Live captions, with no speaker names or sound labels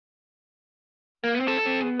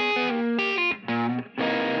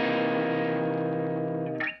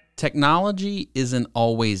Technology isn't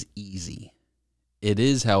always easy. It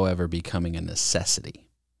is, however, becoming a necessity.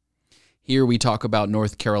 Here we talk about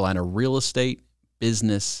North Carolina real estate,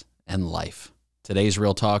 business, and life. Today's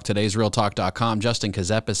Real Talk, today'srealtalk.com. Justin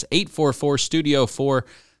Kazepis, 844-STUDIO-4.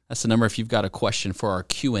 That's the number if you've got a question for our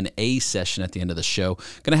Q&A session at the end of the show.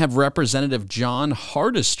 Going to have Representative John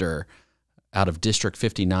Hardister out of District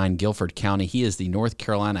 59, Guilford County. He is the North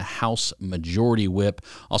Carolina House Majority Whip,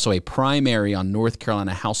 also a primary on North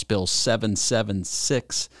Carolina House Bill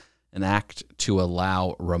 776, an act to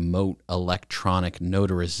allow remote electronic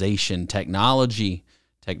notarization technology.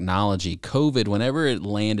 COVID, whenever it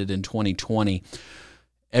landed in 2020,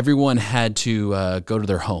 everyone had to go to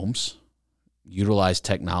their homes, utilize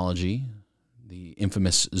technology, the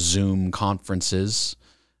infamous Zoom conferences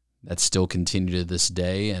that still continue to this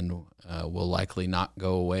day and will likely not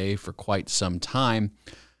go away for quite some time,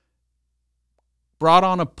 brought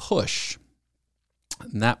on a push.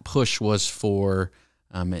 And that push was for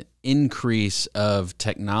an increase of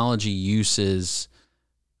technology uses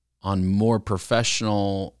on more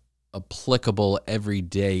professional, applicable,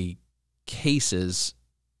 everyday cases,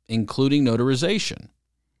 including notarization.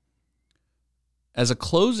 As a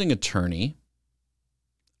closing attorney,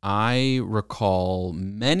 I recall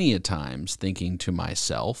many a times thinking to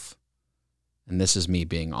myself, and this is me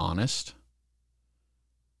being honest,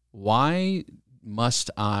 why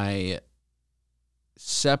must I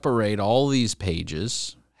separate all these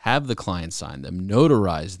pages, have the client sign them,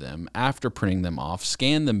 notarize them after printing them off,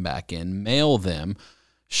 scan them back in, mail them,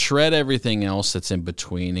 shred everything else that's in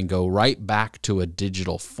between, and go right back to a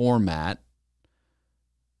digital format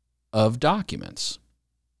of documents?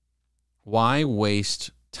 Why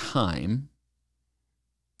waste time,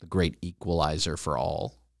 the great equalizer for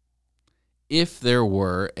all, if there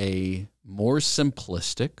were a more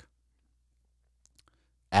simplistic,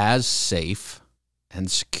 as safe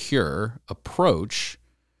and secure approach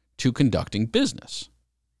to conducting business?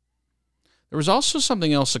 There was also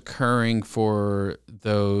something else occurring for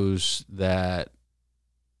those that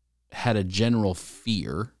had a general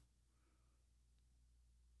fear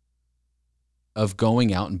of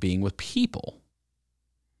going out and being with people.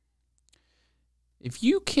 If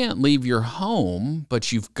you can't leave your home,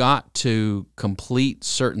 but you've got to complete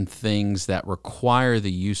certain things that require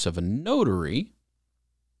the use of a notary,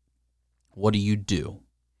 what do?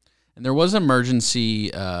 And there was an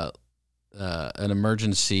emergency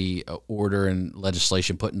order and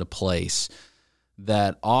legislation put into place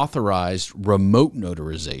that authorized remote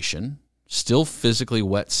notarization, still physically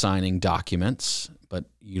wet signing documents, but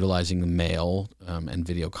utilizing the mail and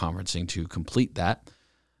video conferencing to complete that.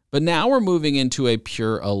 But now we're moving into a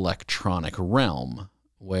pure electronic realm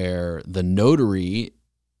where the notary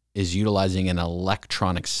is utilizing an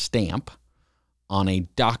electronic stamp on a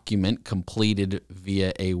document completed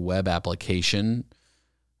via a web application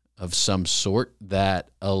of some sort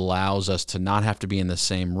that allows us to not have to be in the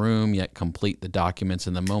same room, yet complete the documents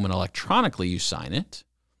in the moment electronically you sign it.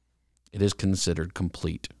 It is considered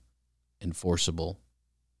complete, enforceable,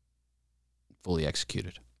 fully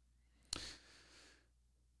executed.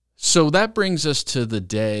 So that brings us to the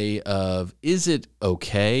day of, is it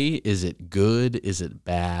okay? Is it good? Is it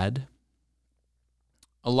bad?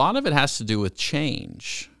 A lot of it has to do with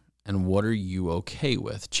change and what are you okay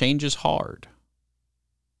with? Change is hard.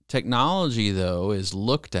 Technology, though, is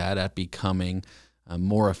looked at becoming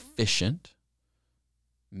more efficient.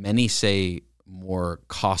 Many say more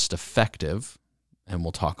cost-effective, and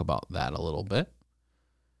we'll talk about that a little bit.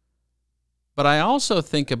 But I also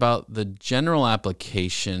think about the general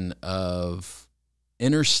application of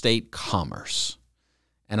interstate commerce.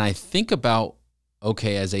 And I think about,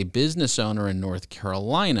 okay, as a business owner in North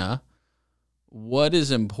Carolina, what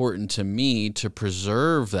is important to me to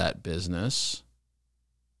preserve that business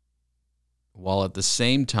while at the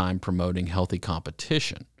same time promoting healthy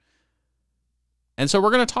competition? And so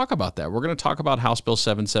we're going to talk about that. We're going to talk about House Bill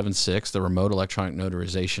 776, the Remote Electronic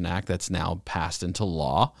Notarization Act that's now passed into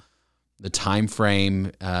law. The time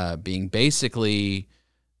frame being basically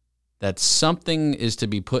that something is to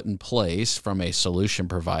be put in place from a solution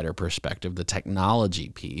provider perspective, the technology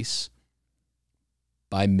piece,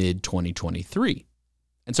 by mid-2023.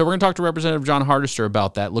 And so we're going to talk to Representative John Hardister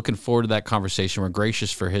about that. Looking forward to that conversation. We're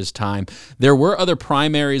gracious for his time. There were other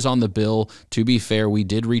primaries on the bill. To be fair, we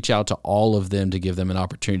did reach out to all of them to give them an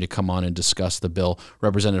opportunity to come on and discuss the bill.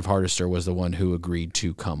 Representative Hardister was the one who agreed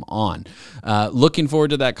to come on. Looking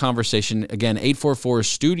forward to that conversation. Again,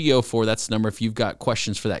 844-STUDIO-4. That's the number if you've got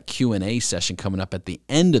questions for that Q&A session coming up at the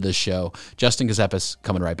end of the show. Justin Kazepis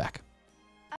coming right back.